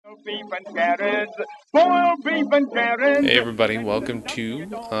beef and carrots, boiled beef and carrots. Hey everybody, welcome to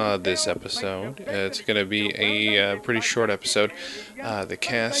this episode. It's going to be a pretty short episode. The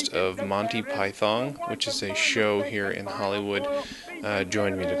cast of Monty Py-Thong, which is a show here in Hollywood,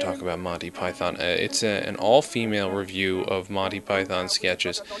 joined me to talk about Monty Python. It's an all-female review of Monty Python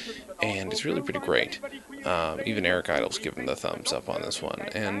sketches, and it's really pretty great. Even Eric Idle's given the thumbs up on this one,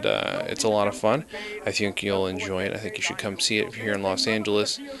 and it's a lot of fun. I think you'll enjoy it. I think you should come see it if you're here in Los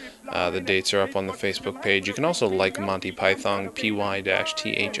Angeles. The dates are up on the Facebook page. You can also like Monty Py-Thong, Py-Thong,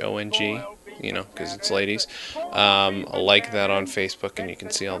 you know, because it's ladies. Like that on Facebook, and you can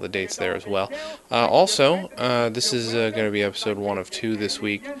see all the dates there as well. Also, this is going to be episode 1 of 2 this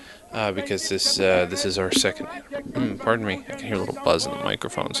week, because this is our second... pardon me, I can hear a little buzz in the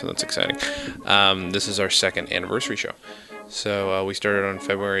microphone, so that's exciting. This is our second anniversary show. So we started on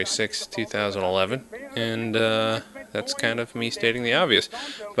February 6, 2011, and that's kind of me stating the obvious.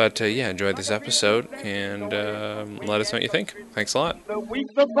 But yeah, enjoyed this episode, and let us know what you think. Thanks a lot. The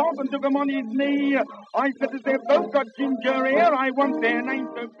week the Sultan took him on his knee. I said that they've both got ginger hair. I want their names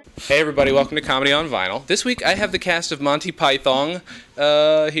to... Hey everybody, welcome to Comedy on Vinyl. This week I have the cast of Monty Py-Thong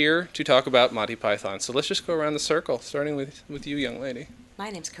here to talk about Monty Python. So let's just go around the circle, starting with you, young lady. My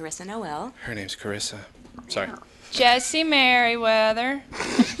name's Carissa Noel. Her name's Carissa. Sorry. Jesse Merriweather.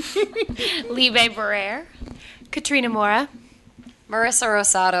 Libe Barrere. Katrina Mora. Marissa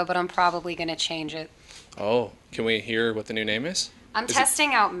Rosado, but I'm probably going to change it. Oh, can we hear what the new name is? I'm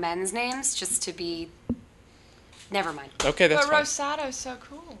testing out men's names just to be... Never mind. Okay, that's But fine. Rosado's so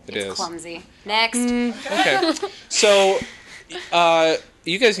cool. It's clumsy. Next. Okay. So,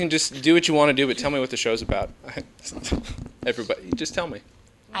 you guys can just do what you want to do, but tell me what the show's about. Everybody, just tell me.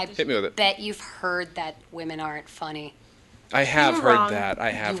 Hit me with it. Bet you've heard that women aren't funny. I have You were heard wrong. that.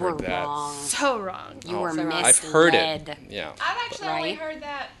 I have You were heard that. wrong. So wrong. You were so wrong. misled. I've heard it. Yeah. I've actually only Right? heard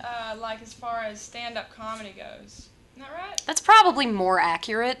that, like, as far as stand-up comedy goes. Isn't that right? That's probably more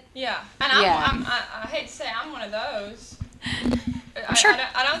accurate. Yeah. And I hate to say I'm one of those. sure-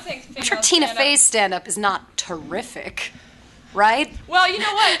 I don't think I'm sure female Tina stand-up- Fey's stand-up is not terrific, right? Well, you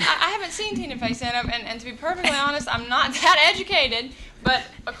know what? I haven't seen Tina Fey stand-up, and to be perfectly honest, I'm not that educated. But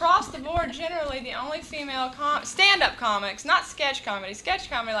across the board, generally, the only female stand-up comics, not sketch comedy. Sketch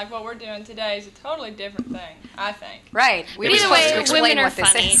comedy, like what we're doing today, is a totally different thing, I think. Right. We were Either supposed way, to explain women are what this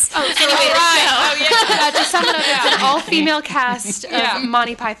funny. is. Oh, so Oh, to sum it up, it's an all-female cast Yeah. of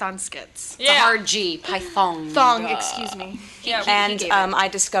Monty Python skits. It's a hard G. Py-Thong. Thong, excuse me. Yeah, And I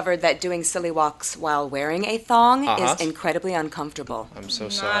discovered that doing silly walks while wearing a thong Uh-huh. is incredibly uncomfortable. I'm so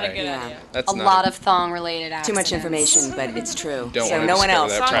not sorry. a good Yeah. idea. That's A not lot of thong-related Too accidents. much information, but it's true. Don't so wanna no one discover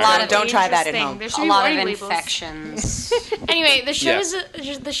else. that It's practice. a lot of Don't try that dangerous at home. thing. There should A be lot of warning labels. infections. Anyway, the show's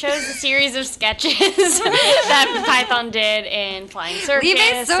a series of sketches that Python did in Flying Circus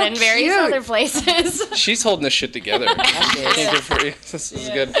Libe's so and various cute. other places. She's holding this shit together. Can't good for you. This is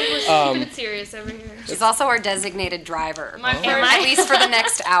good. Stupid serious over here. She's also our designated driver. My first, At least for the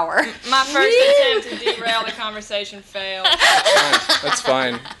next hour. my first attempt to derail the conversation failed. That's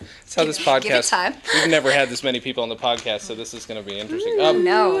fine. That's how this podcast. Give it time. We've never had this many people on the podcast, so this is going to be interesting.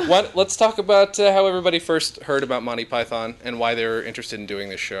 No. Let's talk about how everybody first heard about Monty Python and why they were interested in doing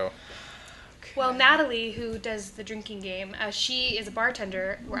this show. Well, Natalie, who does the drinking game, she is a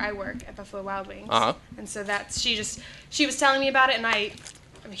bartender where I work at Buffalo Wild Wings. Uh-huh. And so she was telling me about it, and I'm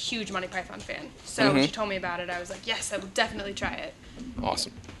a huge Monty Python fan. So when she told me about it, I was like, yes, I would definitely try it.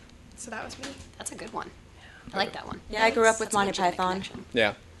 Awesome. So that was me. That's a good one. I like that one. Yeah, I grew up with That's a Monty legitimate Python. connection.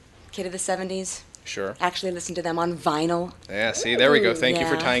 Yeah. Kid of the 70s. Sure. Actually listened to them on vinyl. Yeah. See, there we go. Thank you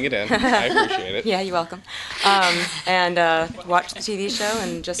for Yeah. tying it in. I appreciate it. Yeah, you're welcome. And watched the TV show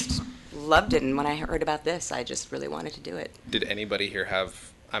and just loved it. And when I heard about this, I just really wanted to do it. Did anybody here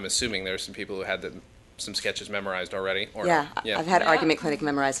have? I'm assuming there's some people who had some sketches memorized already. Or Yeah, yeah. I've had Yeah. Argument Clinic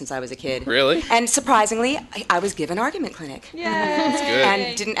memorized since I was a kid. Really? And surprisingly, I was given Argument Clinic. That's good.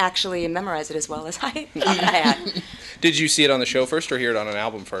 And didn't actually memorize it as well as I thought I had. Did you see it on the show first or hear it on an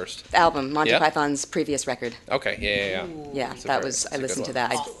album first? Album, Monty Yeah? Python's previous record. Okay. Yeah. Yeah, It's a that very- was, it's I a good listened to one.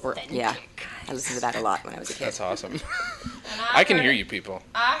 that. I listened to that a lot when I was a kid. That's awesome. And I can heard- hear you people.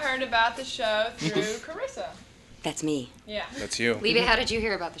 I heard about the show through Carissa. That's me. Yeah. That's you. Levy, how did you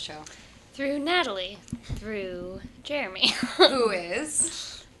hear about the show? Through Natalie. Through Jeremy. Who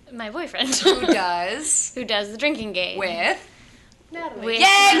is? My boyfriend. Who does? Who does the drinking game. With? Natalie. Yay,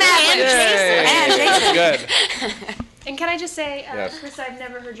 Natalie! And Jason. And Jason. That's good. And can I just say, Yes. Chris, I've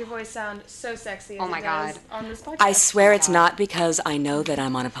never heard your voice sound so sexy as Oh my it does God. on this podcast. I swear it's not because I know that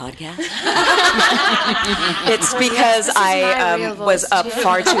I'm on a podcast. It's because my real I was voice, up too.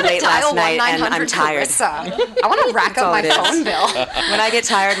 far too late last night and I'm 1-900 tired. Carissa. I want to rack up all my it is. phone bill. When I get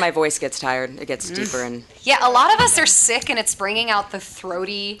tired, my voice gets tired. It gets deeper, and Yeah, a lot of us are sick, and it's bringing out the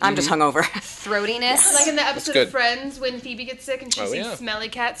throatiness. I'm just hungover. Like in the episode good. of Friends when Phoebe gets sick and she Oh, sings yeah. Smelly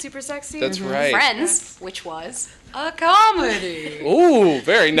Cat super sexy. That's right. Friends, which was a comedy. Ooh,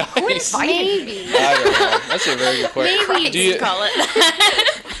 very nice. Maybe. I don't know. That's a very good question. Maybe Do you, call it.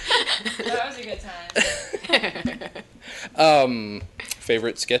 That was a good time.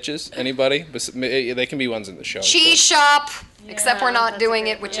 favorite sketches? Anybody? They can be ones in the show. of Cheese course. shop. Except we're not that's a doing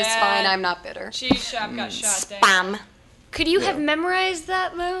great it, which one. is Yeah. fine. I'm not bitter. Cheese shop got shot down. Bam. Could you Yeah. have memorized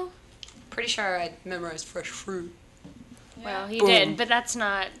that, Lou? Pretty sure I memorized fresh fruit. Well, he Boom. did, but that's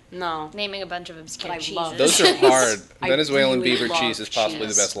not No. naming a bunch of obscure But I cheeses. love Those are hard. I Venezuelan really beaver love cheese is possibly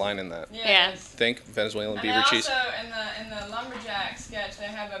cheese. the best line in that. Yeah. Think Venezuelan And beaver they cheese. also, in the lumberjack sketch, they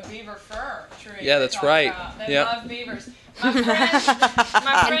have a beaver fur tree. Yeah, they that's talk right. about. They Yeah. love beavers. My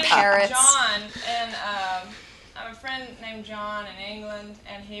friend parrots. John, and I have a friend named John in England,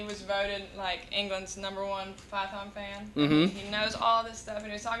 and he was voted like England's #1 Py-Thong fan. Mhm. He knows all this stuff, and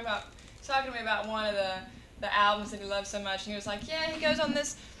he was talking to me about one of the albums that he loves so much, and he was like, yeah, he goes on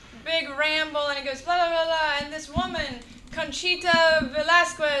this big ramble, and he goes blah blah blah blah, and this woman, Conchita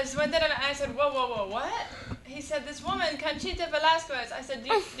Velasquez, went there, and I said, whoa, whoa, whoa, what? He said, this woman, Conchita Velasquez. I said,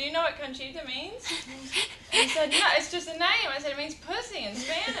 do you know what Conchita means? And he said, no, it's just a name. I said, it means pussy in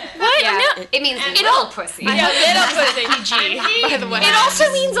Spanish. What? Yeah, No. it means And little pussy. Yeah, little pussy. PG, by the way. It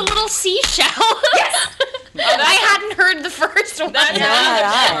also means a little seashell. Yes. I hadn't heard the first one. That's Yeah, another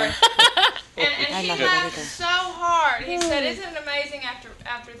I- story. And I he love that laughed either. so hard. He said, "Isn't it amazing? After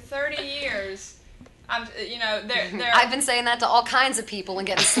 30 years, they're." I've been saying that to all kinds of people and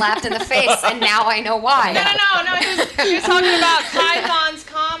getting slapped in the face, and now I know why. No. He was talking about Python's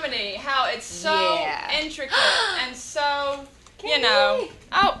comedy, how it's so Yeah. intricate and so,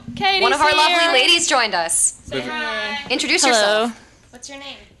 Oh, Katie's One of our here. lovely ladies joined us. Say hi. Introduce Hello, yourself. What's your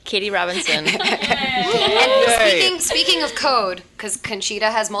name? Katie Robinson. Yay. And speaking of code, because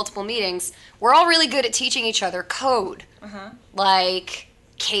Conchita has multiple meetings, we're all really good at teaching each other code. Like,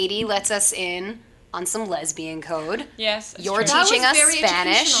 Katie lets us in on some lesbian code. Yes. it's You're true. That teaching was us very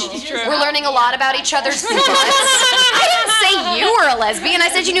Spanish. educational. It's true. We're learning a lot about each other's butts. I didn't say you were a lesbian. I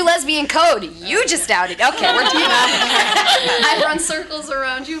said you knew lesbian code. You just doubted. Okay, we're doing that. I run circles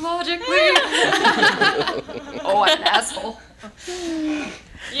around you logically. Oh, I'm an asshole.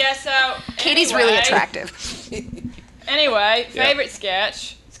 Yeah, so. Katie's anyway, really attractive. Anyway, Yeah. favorite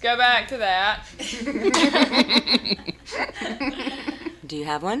sketch. Let's go back to that. Do you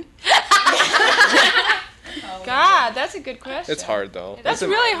have one? God, that's a good question. It's hard though. That's It's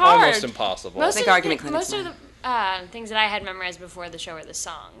really hard. Almost impossible. Most Make of the argument clinics most of the things that I had memorized before the show were the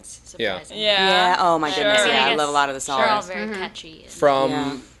songs. Yeah. Surprisingly. Yeah. Oh my Sure. goodness, I yeah, I guess love a lot of the They're all songs. very catchy. And From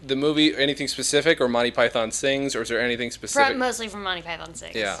Yeah. the movie, anything specific, or Monty Python sings, or is there anything specific? mostly from Monty Python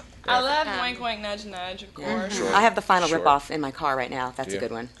 6. Yeah. I love Wink Wink Nudge Nudge, of course. Sure. I have the final Sure. ripoff in my car right now. That's Yeah. a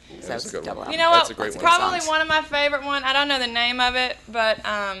good one. So That's a it's good double one. up. You know what? That's a great It's one. probably Songs. one of my favorite one. I don't know the name of it, but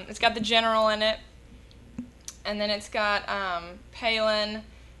it's got the general in it, and then it's got Palin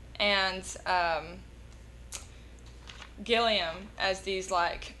and Gilliam as these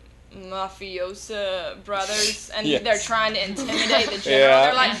like mafiosa brothers, and Yes. they're trying to intimidate the general. Yeah.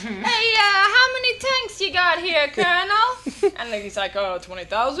 They're like, "Hey, how many tanks you got here, Colonel?" And he's like, "Oh,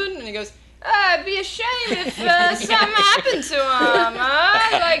 20,000," and he goes, "I'd be ashamed if something happened to him."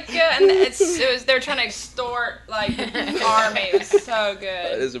 They're trying to extort like the army. It was so That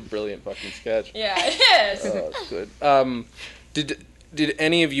good. is a brilliant fucking sketch. Yeah, it is. Oh, it's good. Did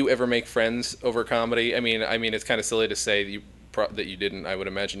any of you ever make friends over comedy? I mean, it's kind of silly to say that you didn't. I would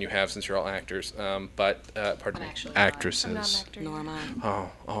imagine you have, since you're all actors. But pardon me, actually not. actresses. I'm not an actor. Nor am I.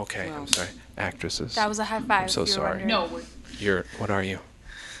 Oh, okay. I'm sorry, actresses. That was a high five. I'm so if you were sorry. wondering. we're What are you?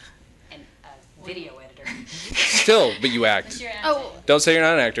 a video editor. Still, but you act. Oh, Don't say you're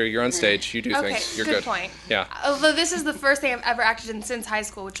not an actor. You're on stage. You do okay. things. You're good good. point. Yeah. Although this is the first thing I've ever acted in since high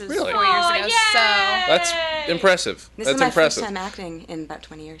school, which was Really? 4 years Aw, ago. yay! So That's impressive. This That's is my impressive. first time acting in about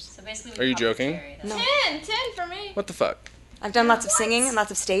 20 years. So basically, Are you joking? 10 for me. What the fuck? I've done lots of singing and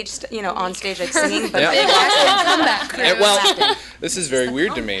lots of stage, on stage like singing, but Yeah. comeback. Well, this is very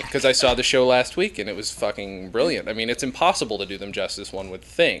weird to me because I saw the show last week and it was fucking brilliant. I mean, it's impossible to do them justice, one would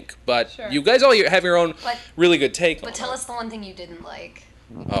think, but Sure. you guys all have your own But- really good take on But it. tell us the one thing you didn't like.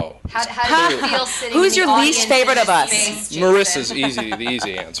 Oh. How do you feel sitting Who's in your the least audience favorite in of us? this space, Jason? Marissa's the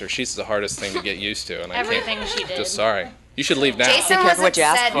easy answer. She's the hardest thing to get used to, and I Everything can't. she did. Just sorry. You should leave now. Jason Be was careful what you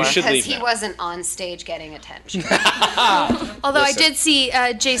ask upset for. You should because leave he now. wasn't on stage getting attention. Although Listen. I did see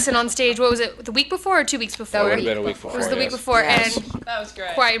Jason on stage, what was it, the week before or 2 weeks before? It would have been a week before. It was the week yes. before, Yes. and That was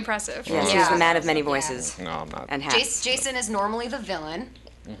great. quite impressive. Yes, he's Yeah. the man of many voices No, I'm not. and hats. Jason is normally the villain.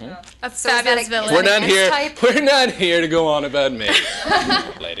 A So is that fabulous a- villain. We're not This here. type? We're not here to go on about me,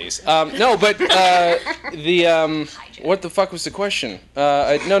 ladies. No, but what the fuck was the question?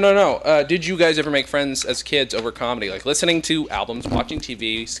 No. Did you guys ever make friends as kids over comedy, like listening to albums, watching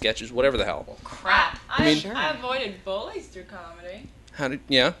TV, sketches, whatever the hell? Crap. I mean- I avoided bullies through comedy.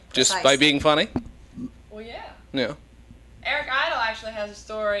 Just by Precisely. being funny? Well, yeah. Yeah. Eric Idle actually has a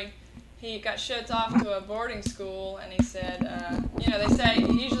story. He got shipped off to a boarding school, and he said, they say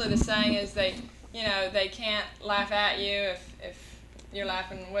usually the saying is they can't laugh at you if you're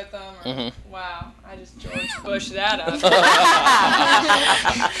laughing with them. Or, Wow, I just George Bush that up.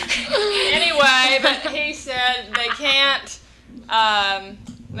 Anyway, but he said they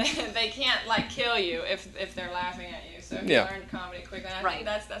can't like kill you if they're laughing at you. So he Yeah. learned comedy quickly. And I Right.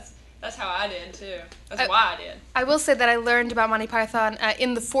 think that's how I did too. That's why I did. I will say that I learned about Monty Python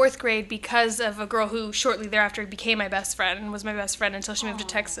in the 4th grade because of a girl who shortly thereafter became my best friend and was my best friend until she moved to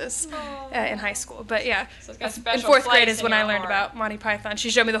Texas in high school. But yeah, So it's got a in special 4th grade place is in when I your learned heart. about Monty Python.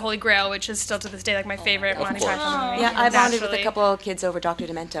 She showed me the Holy Grail, which is still to this day like my favorite Monty course. Python movie. Yeah, I bonded with a Naturally. couple of kids over Dr.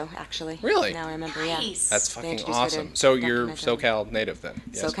 Demento, actually. Really? Now I remember, yeah. Nice. That's They fucking introduced me to awesome. So you're Demento. SoCal native then?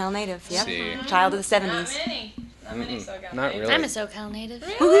 Yes. SoCal native, yep. See. Child of the Not 70s. many. Not many SoCal Not natives. really. I'm a SoCal native.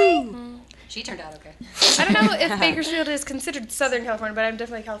 She turned out okay. I don't know if Bakersfield is considered Southern California, but I'm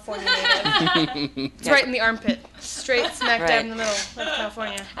definitely a California native. It's right in the armpit, straight smack Right. dab in the middle of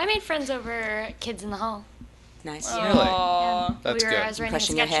California. I made friends over Kids in the Hall. Nice. Really? Aw. That's I good. was writing a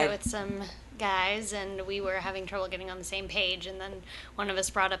Crushing your sketch show head. with some guys, and we were having trouble getting on the same page. And then one of us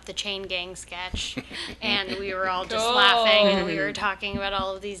brought up the chain gang sketch, and we were all just Cool. laughing, and we were talking about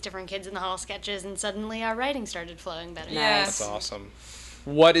all of these different Kids in the Hall sketches, and suddenly our writing started flowing better. Nice. That's awesome.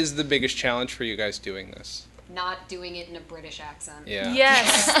 What is the biggest challenge for you guys doing this? Not doing it in a British accent. Yeah.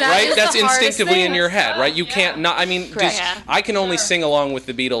 Yes, that Right? is That's the hardest instinctively thing. in your head, right? You Yeah. can't not. I mean, Correct. just, Yeah. I can only Sure. sing along with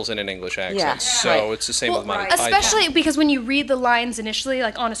the Beatles in an English accent, Yeah. so Right. it's the same Well, with Monty right. Python. especially because when you read the lines initially,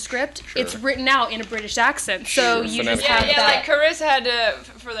 like on a script, it's written out in a British accent, so Sure, you just phonetically. have Yeah, that. like Carissa had to,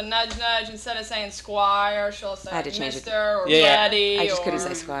 for the nudge, instead of saying Squire, she'll say I had to change it. Mister or Yeah. Buddy. I just or, couldn't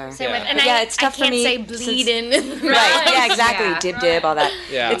say Squire. Same Yeah. with, and But yeah, I, it's tough I for can't me say since- bleeding. Right, yeah, exactly. Yeah. Dib, all that.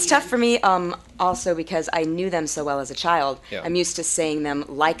 Yeah. It's tough for me also because I knew them so well as a child. Yeah. I'm used to saying them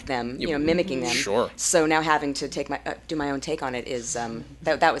like them, mimicking them. Sure. So now having to take do my own take on it is,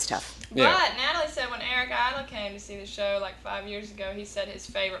 that was tough. Yeah. But Natalie said when Eric Idle came to see the show like 5 years ago, he said his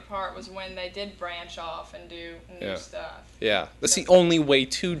favorite part was when they did branch off and do new Yeah. stuff. Yeah, that's the only way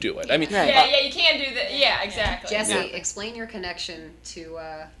to do it. I mean, Right. Yeah, you can't do that. Yeah, exactly. Jesse, Yeah. explain your connection to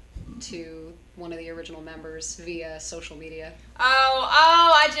one of the original members via social media.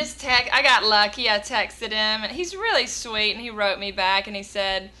 I got lucky. I texted him, and he's really sweet, and he wrote me back, and he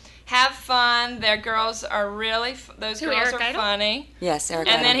said, "Have fun. Their girls are really. Those Who, girls Eric are Idle? funny." Yes, Eric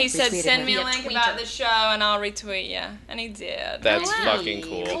And then Idle he said, retweeted "Send him. me a Via link tweeter. about the show, and I'll retweet you." And he did. That's Wow. fucking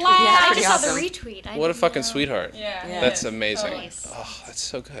cool. Yeah, I pretty just saw awesome. the retweet. I What a didn't fucking know. sweetheart. Yeah, he That's is. amazing. Nice. Oh, that's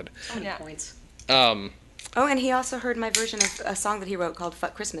so good. So many Yeah. points. Oh, and he also heard my version of a song that he wrote called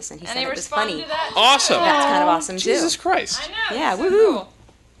 "Fuck Christmas," and he And said he it was responded funny. to that. Awesome. That's kind of awesome too. Jesus Christ. I know. Yeah, it's so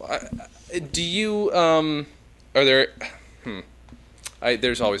woohoo. cool. Do you are there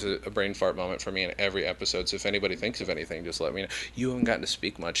there's always a brain fart moment for me in every episode, so if anybody thinks of anything, just let me know. You haven't gotten to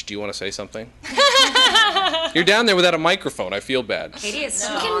speak much. Do you want to say something? You're down there without a microphone. I feel bad. Katie is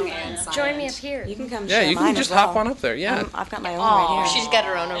strong and silent. Join me up here. You can come. Yeah, share you can mine just as well. hop on up there. Yeah. I've got my own right here. She's got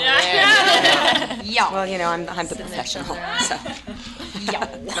her own over Yo. Well, I'm the professional, so.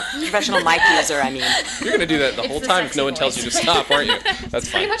 Professional mic user, I mean. You're gonna do that the whole the time if sexy no one tells you to stop, aren't you? That's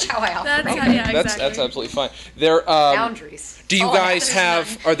Pretty fine. much how I operate. That's yeah, That's exactly. absolutely fine. There Boundaries. Do you Oh, guys there's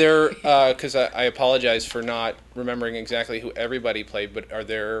have, are there, because I apologize for not remembering exactly who everybody played, but are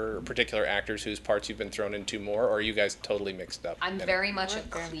there particular actors whose parts you've been thrown into more, or are you guys totally mixed up? I'm in it? very much a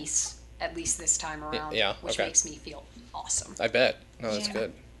Cleese, at least this time around, yeah, which okay. makes me feel awesome. I bet. No, that's Yeah.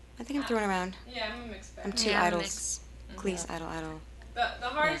 good. I think I'm throwing around. Yeah, I'm a mixed bag. I'm two Yeah, idols. Please, idol. The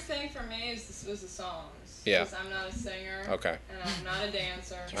hardest thing for me was the songs. Yeah. Because I'm not a singer. Okay. And I'm not a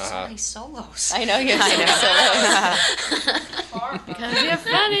dancer. Uh-huh. So many solos. I know you're so. Far from Because you're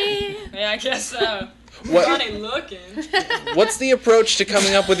funny. Yeah, I guess so. Funny looking. What's the approach to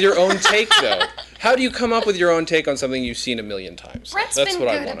coming up with your own take, though? How do you come up with your own take on something you've seen a million times? Brett's That's been what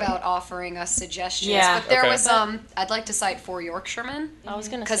I good wanna about know. offering us suggestions, Yeah. but there Okay. was I'd like to cite Four Yorkshiremen I was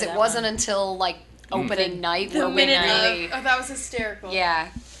gonna because say it that wasn't one. until like opening night where we minute really, oh, that was hysterical. yeah.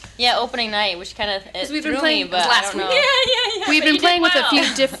 Yeah, opening night, which kind of it we've been threw playing- me, it was but last I don't week. know. Yeah. We've but been you playing did with a well.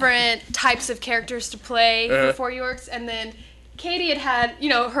 few different types of characters to play for Four Yorks, and then Katie had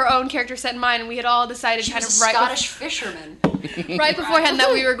her own character set in mind, and we had all decided She kind was of a Scottish fisherman. right beforehand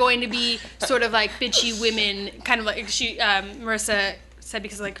that we were going to be sort of like bitchy women, kind of like Marissa said,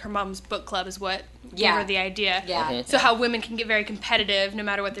 because like her mom's book club is what gave Yeah. her the idea. Yeah. Mhm. So how women can get very competitive no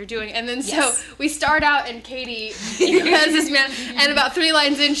matter what they're doing. And then Yes. so we start out and Katie has this man, and about 3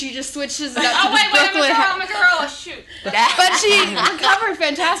 lines in she just switches it up to Oh, wait, Brooklyn. I'm a girl. Oh, shoot. But she recovered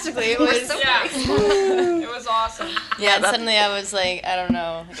fantastically. It was Yeah. It was awesome. Yeah, and that- suddenly I was like, I don't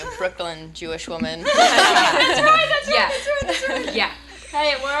know, like a Brooklyn Jewish woman. Yeah. Yeah.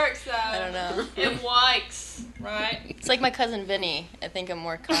 Hey, it works, though. I don't know. It works, right? It's like my cousin Vinny. I think I'm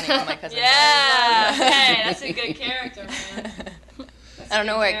more Connie than my cousin. Yeah. Hey, that's a good character, man. Vinny. I don't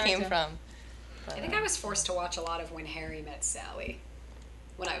know where it came Character. from. I think I was forced to watch a lot of When Harry Met Sally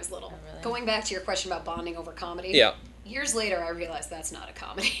when I was little. really? Going back to your question about bonding over comedy. Yeah. Years later, I realized that's not a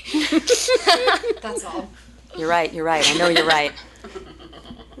comedy. That's all. You're right. I know you're right.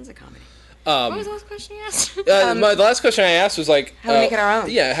 It's a comedy. What was the last question you asked? The last question I asked was like, How to make it our own.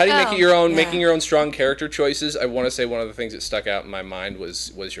 Yeah, how do you make it your own? Yeah. Making your own strong character choices. I want to say one of the things that stuck out in my mind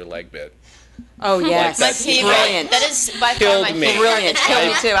was your leg bit. Oh yes, My that's favorite. brilliant. That is by far Killed my me. favorite. Brilliant. Killed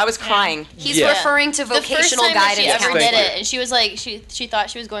me too. I was crying. He's Yeah. referring to The first vocational time that guidance she ever counselor. did Thank it, you. and she was like, she thought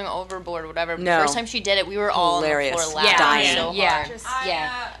she was going overboard or whatever. But No. the first time she did it, we were all Hilarious. on the floor laughing Dying. so Yeah. hard.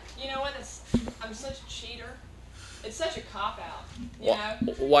 Yeah. You know what? I'm such a cheater. It's such a cop-out, you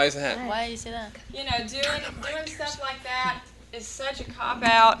know? Why is that? Why do you say that? You know, doing stuff like that is such a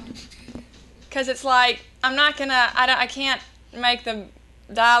cop-out. Because it's like, I can't make the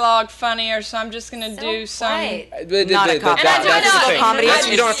dialogue funnier, so I'm just gonna do some... Right. Not a cop-out. That's And I the know. thing. Comedy That's-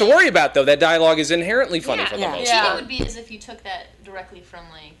 is- you don't have to worry about though. That dialogue is inherently funny for the Yeah. most Yeah. Cheating would be as if you took that directly from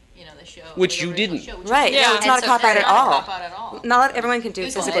like the show, Which the you original didn't. show, which Right. is- Yeah, it's not a cop out at all. Not a cop out at all. Not everyone can do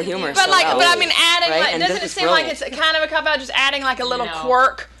physical humor. But so like, well. but I mean, adding Right? like, And doesn't this it is seem like brilliant. it's kind of a cop out, just adding like a little No.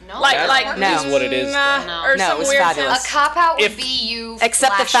 quirk, No. like No. Is what it is, though. No. or No, some it was weird fabulous. A cop out would If- be you.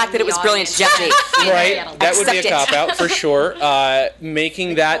 Except the fact that it was brilliant to Jeff G. Right, that would be a Accept it. cop out for sure.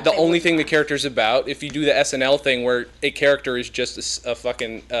 Making that the only thing the character's about. If you do the SNL thing where a character is just a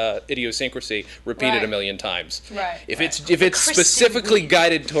fucking idiosyncrasy repeated Right. a million times. Right. If it's specifically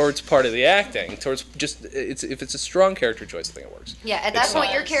guided towards part of the acting, towards just if it's a strong character choice, I think it works. Yeah, at that It's point,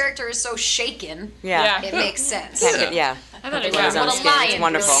 fine. your character is so shaken, Yeah. it makes sense. Can't get- yeah. I thought it Put his was own What a skin. lion, It's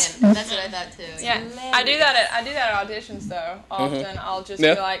wonderful. Brilliant. That's what I thought too. Yeah, I do that at auditions though. Often I'll just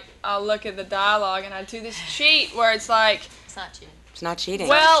Yeah. be like, I'll look at the dialogue and I do this cheat where it's like, It's not cheating. It's not cheating.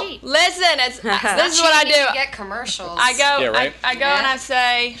 well, cheat. listen, this is what I Cheating if do. you get commercials. I go, Yeah, right. I go and I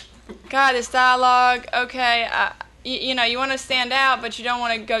say, God, this dialogue, okay, you know, you want to stand out, but you don't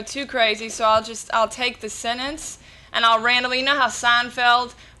want to go too crazy, so I'll take the sentence and I'll randomly, you know how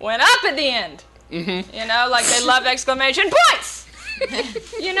Seinfeld went up at the end? Mm-hmm. You know, like they love exclamation points!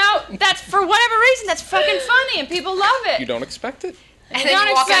 You know, that's, for whatever reason, that's fucking funny and people love it. You don't expect it. And then don't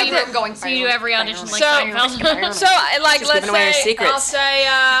you walk out of expect the room it. going, So you do every audition like So, Seinfeld. so like, Just let's giving away our say, secrets. I'll say,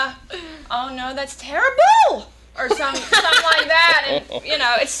 oh no, that's terrible! Or something like that, and, you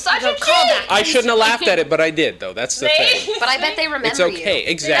know, it's such a cheat! I shouldn't have laughed at it, but I did though. That's the thing. But I bet they remember It's okay, you.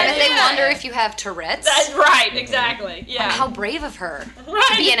 exactly. I bet they Yeah. wonder if you have Tourette's. That's right, exactly, yeah. How brave of her Right.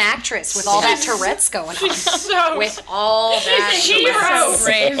 to be an actress with all that Tourette's going on. So, With all that she's a hero.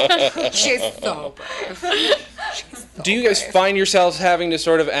 Tourette's. She's so brave. Do you guys find yourselves having to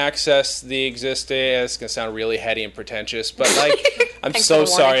sort of access the existing? It's gonna sound really heady and pretentious, but like, I'm Thanks so for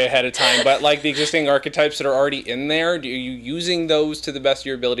the warning. sorry ahead of time. But like the existing archetypes that are already in there, are you using those to the best of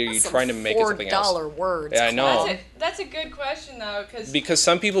your ability? Or are you trying to make it something else? $4 words. Yeah, I know. That's a good question, though, Because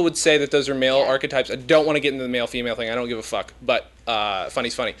some people would say that those are male Yeah. archetypes. I don't want to get into the male-female thing. I don't give a fuck. But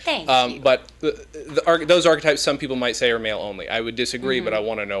funny's funny. Thank you. But those archetypes, some people might say are male only. I would disagree, but I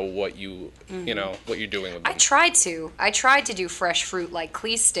want to know what you know, what you're doing with them. I tried to do fresh fruit like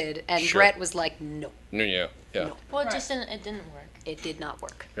Cleese did, and Sure. Brett was like, no, Yeah. Well, it didn't work. it did not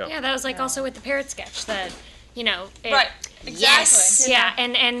work. Yeah, that was like also with the parrot sketch that, it, right, exactly. Yes. Yeah,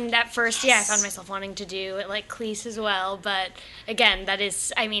 and at first, I found myself wanting to do it like Cleese as well, but again, that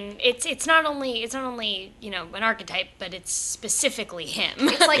is, I mean, it's not only an archetype, but it's specifically him.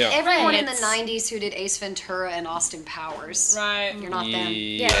 It's like Yeah. everyone Right, in the it's- 90s who did Ace Ventura and Austin Powers. Right. You're not them.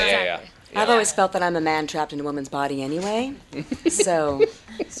 Yeah. exactly. I've always felt that I'm a man trapped in a woman's body anyway. So.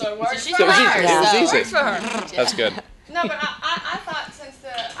 So it works for So it was her. easy. It was So easy. works for her. That's good. No, but I thought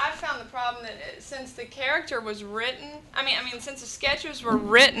I found the problem that since the character was written, I mean, since the sketches were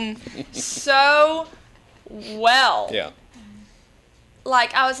written so well. Yeah.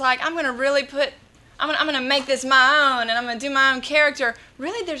 Like, I was like, I'm going to make this my own, and I'm going to do my own character.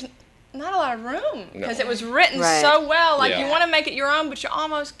 Really, there's not a lot of room, because it was written so well. Like, you want to make it your own, but you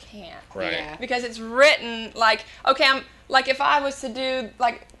almost can't. Right. Yeah. Because it's written, like, okay, like, if I was to do,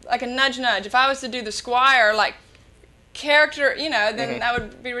 like a nudge, if I was to do the Squire, like, character, then that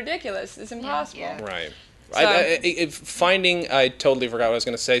would be ridiculous. It's impossible. Yeah. Right. So- I totally forgot what I was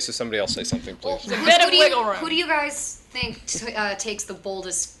going to say, so somebody else say something, please. It's a bit of wiggle room. Who do you guys think takes the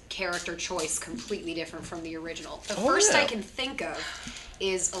boldest character choice completely different from the original? The first I can think of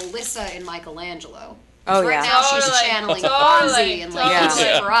is Alyssa in Michelangelo. Oh, Right yeah. now she's Totally. channeling Totally. Fonzie and like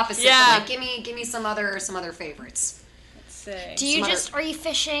Totally. polar opposites. Yeah. Like, give me some other favorites. Do you Some are you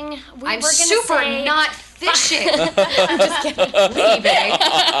fishing? I'm we're gonna super say, not fishing. I'm just kidding. Liebe.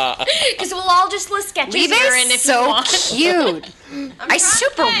 Because we'll all just list sketches Liebe here, and if is so you want. cute. I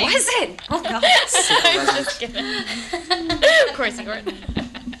super think. wasn't. Oh god. I'm just kidding. Of course you weren't.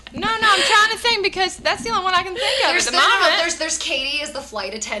 No, I'm trying to think, because that's the only one I can think of at the moment. There's Katie as the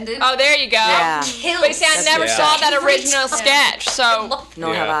flight attendant. Oh, there you go. Yeah. Kills. But see, I never Yeah. saw that Every original time. sketch, so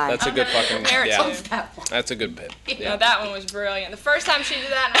Nor have I. That's a good fucking. compare it Yeah. to. That one. That's a good bit. No, that one was brilliant. The first time she did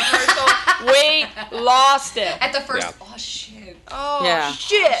that in rehearsal, we lost it. At the first, Yeah. oh shit. Oh, Yeah.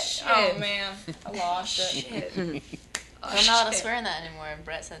 shit. Oh, man. I lost it. Shit. I'm not allowed to swear in that anymore, and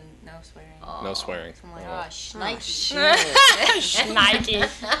Brett said no swearing. No swearing. So I'm like, oh, shnikey. Nike.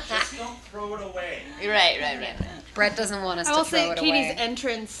 Just don't throw it away. Right. Brett doesn't want us I to will throw say it Katie's away.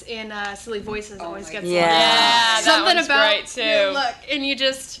 entrance in Silly Voices Oh always my gets God. Yeah. Yeah, that something one's about great, too. your look, and you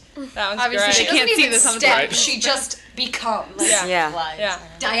just That one's obviously great. they She can't doesn't see even this on the step. Right. She just becomes Yeah. Flies. Yeah.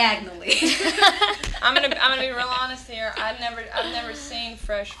 diagonally. I'm gonna be real honest here. I've never seen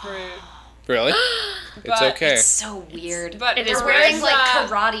Fresh Fruit. Really? It's But okay. It's so weird. But It is They're wearing Marissa, like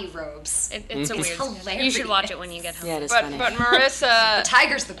karate robes. It's a It's weird. hilarious. You should watch it when you get home. Yeah, it is but funny. Marissa,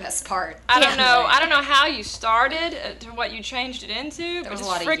 Tiger's the best part. I don't know how you started to what you changed it into, There but was it's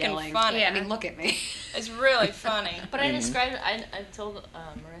a lot of freaking yelling. funny. I mean, look at me. It's really funny. But I described it, I told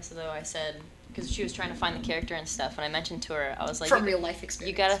Marissa, though, I said, because she was trying to find the character and stuff, and I mentioned to her, I was like, From real life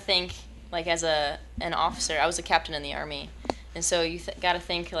experience. you gotta think, like, as an officer, I was a captain in the Army, and so you gotta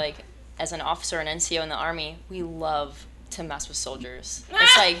think, like, as an officer, an NCO in the Army, we love to mess with soldiers.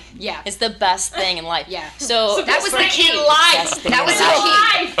 It's like, Yeah. it's the best thing in life. Yeah. So That was the key. Best thing That was in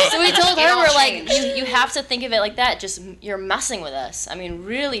life. the key. So we told It her, all we're like, changed. you have to think of it like that. Just, you're messing with us. I mean,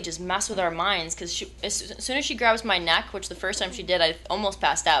 really just mess with our minds. Because as soon as she grabs my neck, which the first time she did, I almost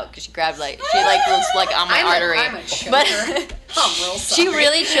passed out. Because she grabbed, like, was, like, on my artery. I'm a choker. But I'm real she sorry.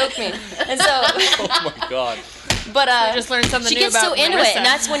 really choked me. And so, Oh my god. but, I just learned something she new gets so about into Marissa. it. And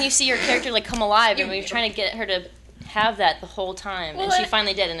that's when you see your character, like, come alive. And we're trying to get her to have that the whole time. Well, and she it-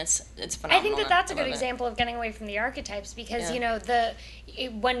 finally did. And it's phenomenal. I think that that's a good love it. example of getting away from the archetypes because Yeah.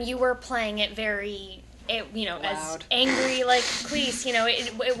 when you were playing it as Loud. angry like Cleese,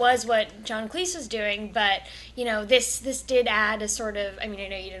 it was what John Cleese was doing, but this did add a sort of, I mean, I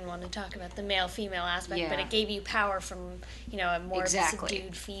know you didn't want to talk about the male female aspect, but Yeah. it gave you power from a more Exactly.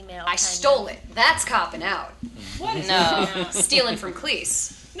 subdued female. I stole it. That's copping out. No. Stealing from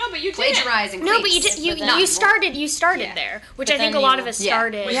Cleese. No, but you did. Plagiarizing Cleese. No, but you did. But then- You started Yeah. there, which But I think a then lot you- of us Yeah.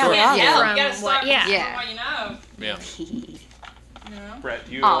 started. Yeah, we all did. You gotta From start what? Yeah. Yeah. from what you know. Yeah. Brett,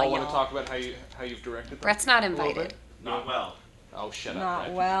 do you Aw, all want y'all. to talk about how you've directed them? Brett's not A little invited. bit? Not well. Oh, shut up, Not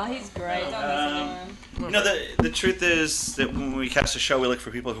Brett. well. He's great. Don't listen to him. You know, the truth is that when we cast a show, we look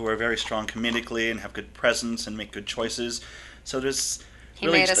for people who are very strong comedically and have good presence and make good choices. So there's He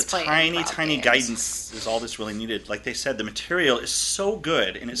really made just us play tiny improv games. guidance is all that's really needed. Like they said, the material is so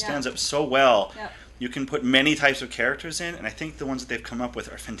good and it stands up so well. Yep. You can put many types of characters in, and I think the ones that they've come up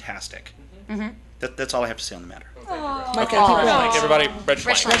with are fantastic. Mm-hmm. That's all I have to say on the matter. Okay, thank everybody. Brett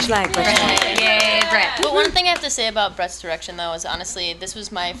Schleich. Red flag, red flag. Yay, Brett. But one thing I have to say about Brett's direction, though, is honestly, this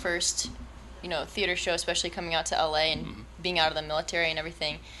was my first, theater show, especially coming out to LA and being out of the military and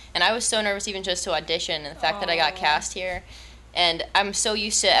everything. And I was so nervous even just to audition, and the fact that I got cast here. And I'm so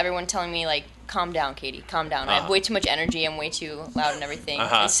used to everyone telling me, like, calm down, Katie, calm down. I have way too much energy, I'm way too loud and everything.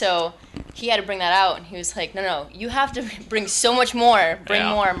 And so he had to bring that out, and he was like, no, you have to bring so much more, bring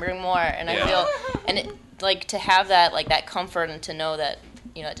more. And I feel, and it, like, to have that, like, that comfort and to know that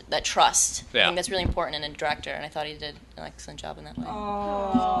that trust. Yeah. I think that's really important in a director, and I thought he did an excellent job in that way.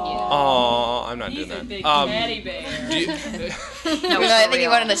 Oh, I'm not doing that. Big teddy bear. I think he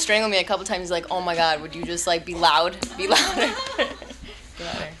wanted to strangle me a couple times. He's like, "Oh my God, would you just like be loud? Be louder." Be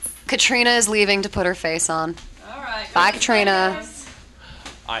louder. Katrina is leaving to put her face on. All right. Bye, Katrina.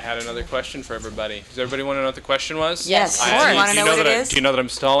 I had another question for everybody. Does everybody want to know what the question was? Yes. I- Sure. do Want to know what it is? Do you know that I'm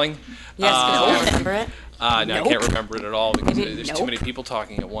stalling? Yes, because I don't remember it. No, I can't remember it at all because Maybe- there's nope. too many people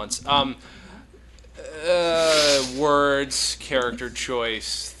talking at once. Words, character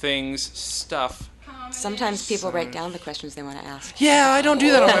choice, things, stuff. Sometimes people write down the questions they want to ask. Yeah, I don't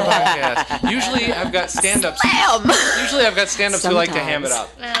do that on my podcast. Usually I've got stand-ups. Usually I've got stand-ups who like to ham it up.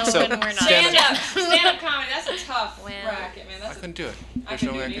 No, So, when we're not. Stand-up comedy, that's a tough Well, bracket, man. I That's couldn't do it. I There's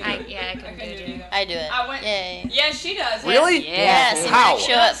no can way I do could it do I, it. yeah, I couldn't do it. I do it. I went. Yay. Yeah, she does. Really? Yes. How?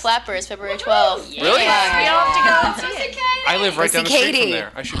 Show at Flappers, February 12th. Really? We all have to go and see it. I live right see down the street Katie. from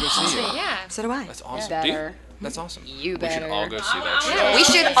there. I should go see you. Yeah. So do I. That's awesome. Better. That's awesome. You We better. should all go see that I show. went- We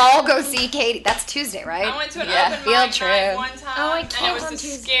should all go see Katie. That's Tuesday, right? I went to an Yeah, open field mic trip. night one time, Oh, I and can't it was on the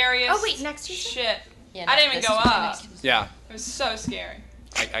Tuesday. scariest. Oh, wait, next Tuesday? Shit. Yeah, I didn't even this go is up. next Tuesday. Yeah, It was so scary.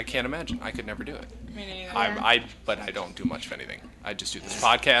 I can't imagine. I could never do it. Me neither. But I don't do much of anything. I just do this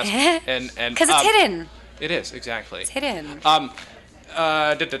podcast and Because it's hidden. It is exactly. It's hidden. Son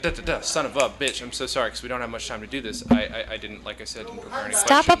of a bitch. I'm so sorry because we don't have much time to do this. I didn't, like I said, didn't prepare any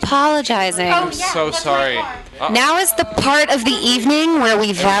Stop questions. apologizing. I'm so sorry. Uh-oh. Now is the part of the evening where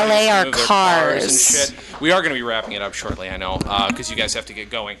we valet our Move their cars. and shit. We are going to be wrapping it up shortly, I know, because you guys have to get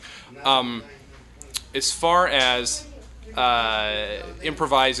going. As far as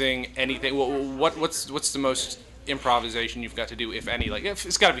improvising anything, what's the most improvisation you've got to do, if any? Like,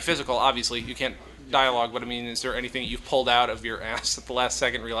 it's got to be physical, obviously. You can't dialogue, but I mean, is there anything you've pulled out of your ass at the last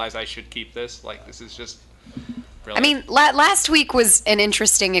second, realized I should keep this? Like, this is just brilliant. I mean, last week was an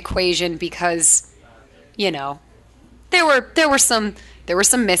interesting equation because, there were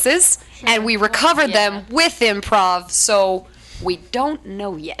some misses, and we recovered them with improv. So we don't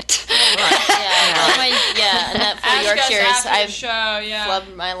know yet. And that for Ask us Yorkshire's, after the I've show, yeah.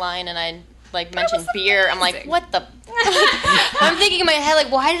 flubbed my line and I mentioned beer. I'm like, what the? I'm thinking in my head,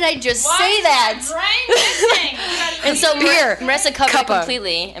 like, why did I just say that? And so Beer. Marissa covered Cup it of-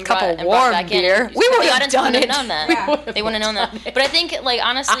 completely and cup brought, of and brought warm back beer. in. We would The have audience done wouldn't it. have known that. They wouldn't have known that. But I think, like,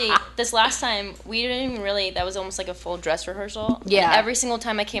 honestly, this last time, we didn't even really, that was almost like a full dress rehearsal. Yeah. And every single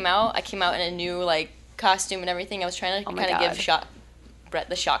time I came out in a new, like, costume and everything. I was trying to Oh my kind of God. give Brett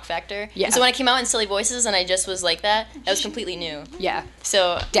the shock factor. Yeah. And so when I came out in silly voices and I just was like that was completely new. Yeah.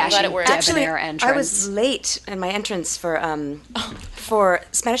 So I'm Dashing glad it worked. Actually, debonair I entrance. was late in my entrance for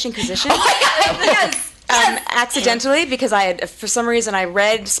Spanish Inquisition. Accidentally, because I had, for some reason, I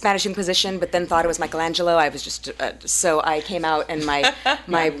read Spanish Inquisition, but then thought it was Michelangelo. I was just so I came out and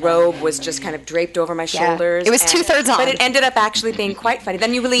my robe was just kind of draped over my Yeah. shoulders. It was and- 2/3 on. but it ended up actually being quite funny.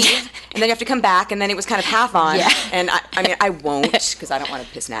 Then you leave, and then you have to come back, and then it was kind of half on. Yeah. And I mean, I won't because I don't want to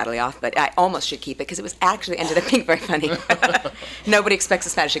piss Natalie off, but I almost should keep it because it was actually ended up being very funny. Nobody expects a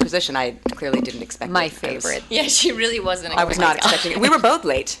Spanish Inquisition. I clearly didn't expect My it. favorite. Yeah, she really wasn't. I was not expecting it. We were both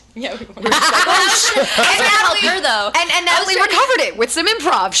late. Yeah, we were. And Natalie, her though. and Natalie recovered it with some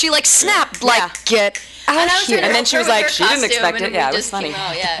improv. She snapped get out here. And then she was like, she didn't expect it. Yeah, it was funny.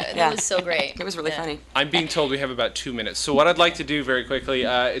 Yeah, Yeah. it was so great. It was really funny. I'm being told we have about 2 minutes. So what I'd like to do very quickly,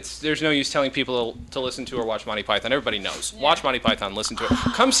 there's no use telling people to listen to or watch Monty Python. Everybody knows. Watch Monty Python. Listen to it.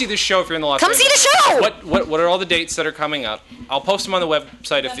 Come see this show if you're in the Los Come Angeles. see the show! What are all the dates that are coming up? I'll post them on the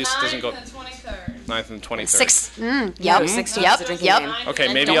website if The this doesn't 9th go. and the 23rd. 9th and 23rd. Yep. 16th is a drinking Yep. game. Okay,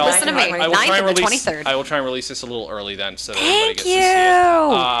 maybe Don't I'll. listen to me. I will 9th try and and the release. 23rd. I will try and release this a little early then, so that everybody gets to see it.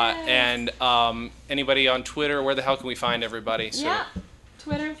 Thank you. And anybody on Twitter? Where the hell can we find everybody? So Yeah.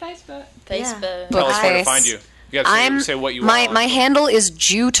 Twitter and Facebook. Facebook. tell us where to Bookface. find you. You got to say what you my are. my handle is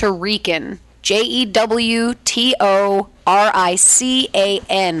Jewtorican.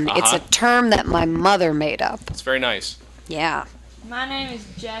 JEWTORICAN. It's a term that my mother made up. It's very nice. Yeah. My name is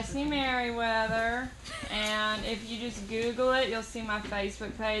Jessie Merriweather, and if you just Google it, you'll see my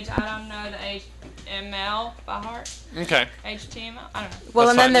Facebook page. I don't know the HTML by heart. Okay. HTML? I don't know. Well,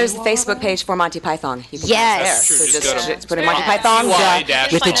 That's and then fine. there's the Facebook page for Monty Python. You can Yes. That's true. So Just just, go to- put in Monty Yeah. Python Y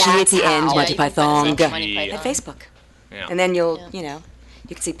dash with the G at the end, That's Monty you can find Python. Monty Yeah. At Python. Facebook. Yeah. And then you'll, you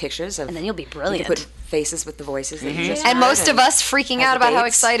can see pictures of. And then you'll be You brilliant. can put faces with the voices that you just And heard most of us freaking Has out the about how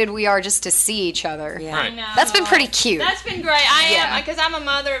dates. excited we are just to see each other. Yeah. Right. I know. That's been pretty cute. That's been great. I Yeah. am, because I'm a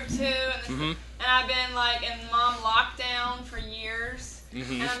mother of two, and I've been like in mom lockdown for years.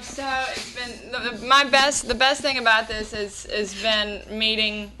 And I'm so, it's been, the best thing about this is been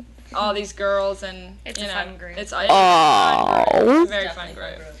meeting all these girls, and It's you a know, fun group. It's a fun group. It's a very fun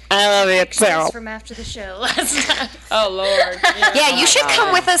group. I love you Pictures from after the show last time. Oh Lord. Yeah, you should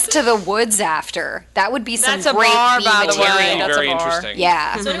come with us to the woods after. That would be some That's a great bar, theme by the way. material. That's very a bar. interesting.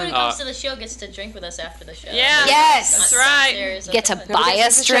 Yeah. So anyone who comes to the show gets to drink with us after the show. Yeah. Yes. That's right. You get to buy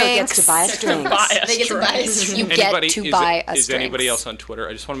us drinks. Gets to buy us drinks. They get to buy us. You get to buy us Is drinks. anybody else on Twitter?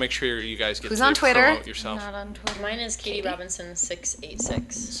 I just want to make sure you guys get Who's to on Twitter? promote yourself. Not on Twitter. Mine is Katie Robinson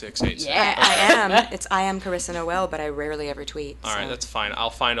 686. 686. Yeah. I am. I am Carissa Noel, but I rarely ever tweet. All right, so. that's fine. I'll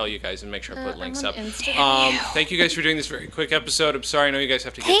find all you guys and make sure I put links I'm up. on Instagram. Thank you guys for doing this very quick episode. I'm sorry, I know you guys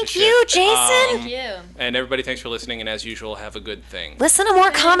have to get Thank to you, shit. Jason. Thank you. And everybody, thanks for listening. And as usual, have a good thing. Listen to more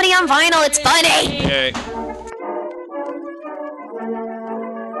comedy on vinyl. It's funny. Yay.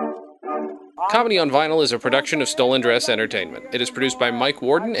 Comedy on Vinyl is a production of Stolen Dress Entertainment. It is produced by Mike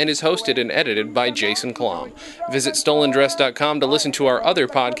Warden and is hosted and edited by Jason Klom. Visit stolendress.com to listen to our other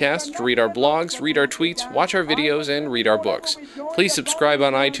podcasts, read our blogs, read our tweets, watch our videos, and read our books. Please subscribe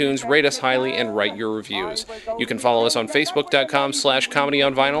on iTunes, rate us highly, and write your reviews. You can follow us on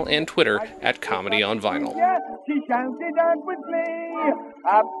facebook.com/comedyonvinyl and Twitter @comedyonvinyl. She shouted out with glee.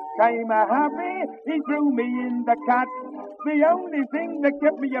 Up came a happy, he threw me in the cut. The only thing that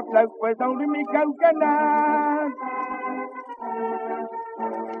kept me afloat was holding me coconut.